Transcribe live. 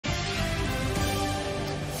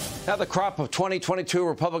Now, the crop of 2022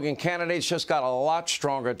 Republican candidates just got a lot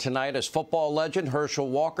stronger tonight as football legend Herschel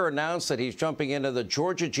Walker announced that he's jumping into the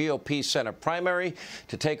Georgia GOP Senate primary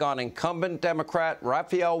to take on incumbent Democrat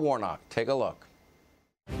Raphael Warnock. Take a look.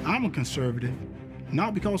 I'm a conservative,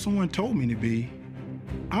 not because someone told me to be.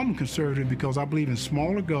 I'm a conservative because I believe in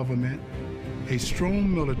smaller government, a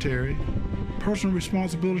strong military, personal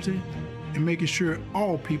responsibility, and making sure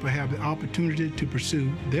all people have the opportunity to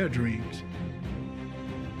pursue their dreams.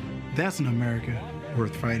 That's an America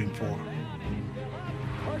worth fighting for.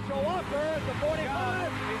 Herschel Walker at the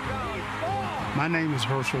 45. My name is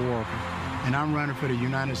Herschel Walker, and I'm running for the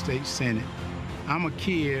United States Senate. I'm a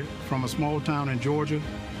kid from a small town in Georgia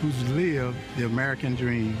who's lived the American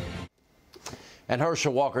dream. And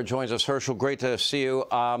Herschel Walker joins us. Herschel, great to see you.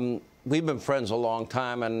 We've been friends a long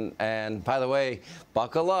time, and by the way,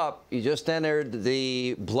 buckle up. You just entered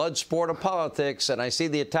the blood sport of politics, and I see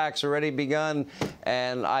the attacks already begun,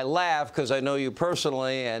 and I laugh because I know you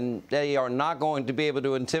personally, and they are not going to be able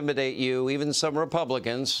to intimidate you. Even some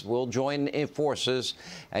Republicans will join in forces,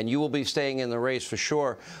 and you will be staying in the race for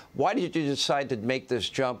sure. Why did you decide to make this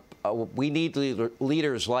jump? We need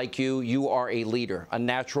leaders like you. You are a leader, a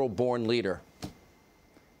natural-born leader.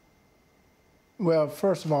 Well,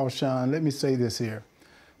 first of all, Sean, let me say this here,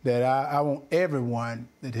 that I want everyone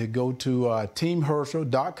to go to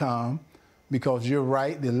teamherschel.com because you're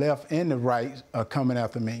right, the left and the right are coming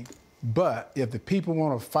after me. But if the people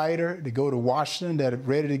want a fighter to go to Washington that are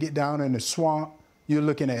ready to get down in the swamp, you're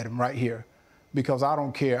looking at them right here. Because I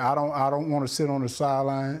don't care. I don't want to sit on the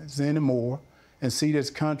sidelines anymore and see this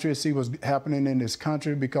country, see what's happening in this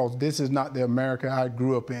country, because this is not the America I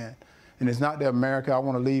grew up in. And it's not the America I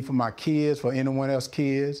want to leave for my kids, for anyone else's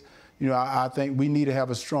kids. You know, I think we need to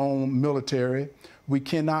have a strong military. We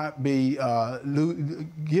cannot be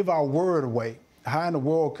give our word away. How in the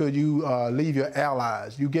world could you leave your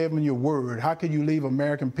allies? You gave them your word. How could you leave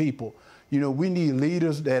American people? You know, we need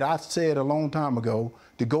leaders that I said a long time ago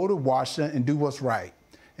to go to Washington and do what's right.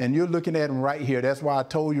 And you're looking at them right here. That's why I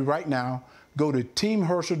told you right now, go to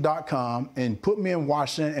teamherschel.com and put me in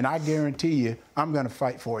Washington, and I guarantee you I'm going to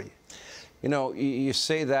fight for you. You know, you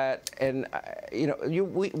say that, and, you know,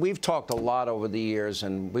 we've talked a lot over the years,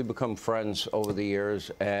 and we've become friends over the years.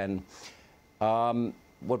 And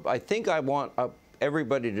what I think I want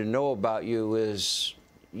everybody to know about you is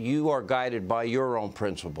you are guided by your own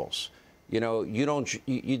principles. You know,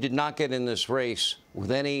 you did not get in this race with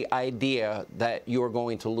any idea that you were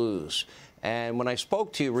going to lose. And when I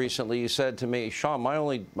spoke to you recently, you said to me, Sean, my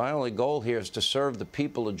only goal here is to serve the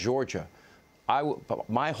people of Georgia.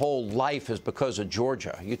 My whole life is because of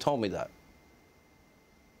Georgia. You told me that.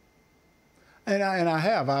 And I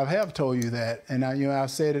have told you that, and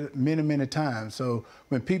I've said it many, many times. So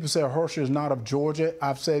when people say Herschel is not of Georgia,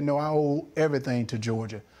 I've said no. I owe everything to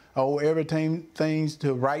Georgia. I owe everything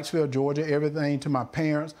to Wrightsville, Georgia, everything to my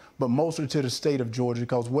parents, but mostly to the state of Georgia,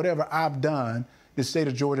 because whatever I've done, the state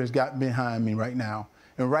of Georgia has got behind me right now.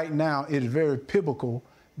 And right now, it is very pivotal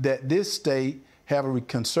that this state have a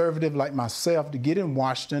conservative like myself to get in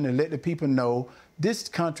Washington and let the people know this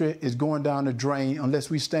country is going down the drain unless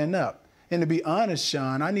we stand up. And to be honest,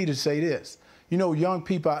 Sean, I need to say this. You know, young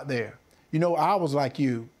people out there, you know, I was like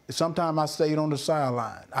you. Sometimes I stayed on the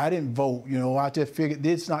sideline. I didn't vote. You know, I just figured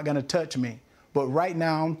this is not going to touch me. But right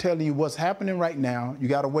now, I'm telling you what's happening right now. You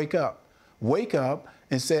got to wake up. Wake up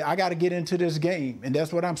and say, I got to get into this game. And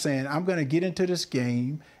that's what I'm saying. I'm going to get into this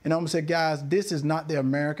game. And I'm going to say, guys, this is not the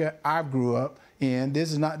America I grew up in.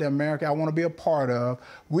 This is not the America I want to be a part of.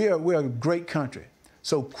 We're a great country.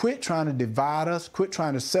 So quit trying to divide us, quit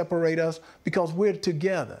trying to separate us, because we're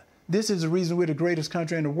together. This is the reason we're the greatest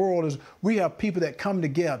country in the world, is we have people that come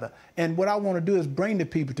together. And what I want to do is bring the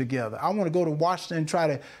people together. I want to go to Washington and try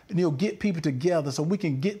to, get people together so we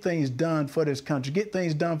can get things done for this country, get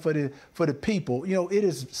things done for the people. You know, it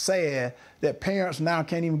is sad that parents now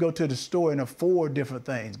can't even go to the store and afford different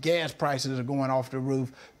things. Gas prices are going off the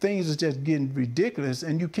roof. Things are just getting ridiculous,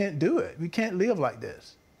 and you can't do it. We can't live like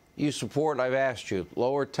this. You support, I've asked you,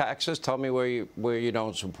 lower taxes. Tell me where you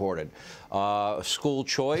don't support it. School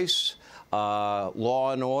choice,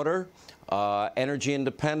 law and order, energy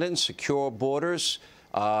independence, secure borders,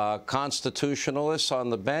 constitutionalists on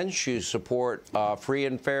the bench. You support free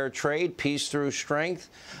and fair trade, peace through strength.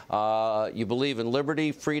 You believe in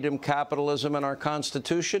liberty, freedom, capitalism, and our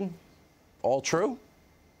Constitution. All true?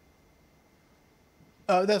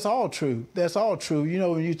 That's all true. That's all true. You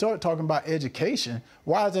know, when you start talking about education,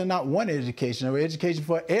 why is there not one education or education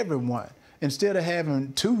for everyone? Instead of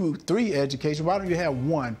having 2, 3 education, why don't you have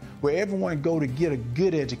one where everyone go to get a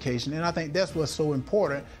good education? And I think that's what's so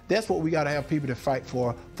important. That's what we got to have people to fight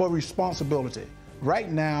for responsibility. right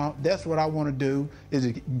now, that's what I want to do,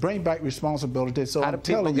 is to bring back responsibility. So how do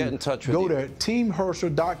people get in touch with you? Go to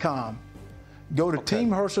teamherschel.com. Go to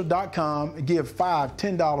teamherschel.com and give $5,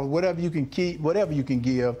 $10, whatever you can keep, whatever you can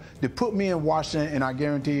give, to put me in Washington, and I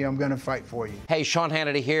guarantee you I'm going to fight for you. Hey, Sean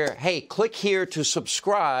Hannity here. Hey, click here to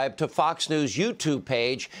subscribe to Fox News YouTube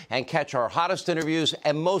page and catch our hottest interviews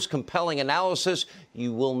and most compelling analysis.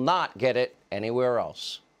 You will not get it anywhere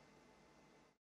else.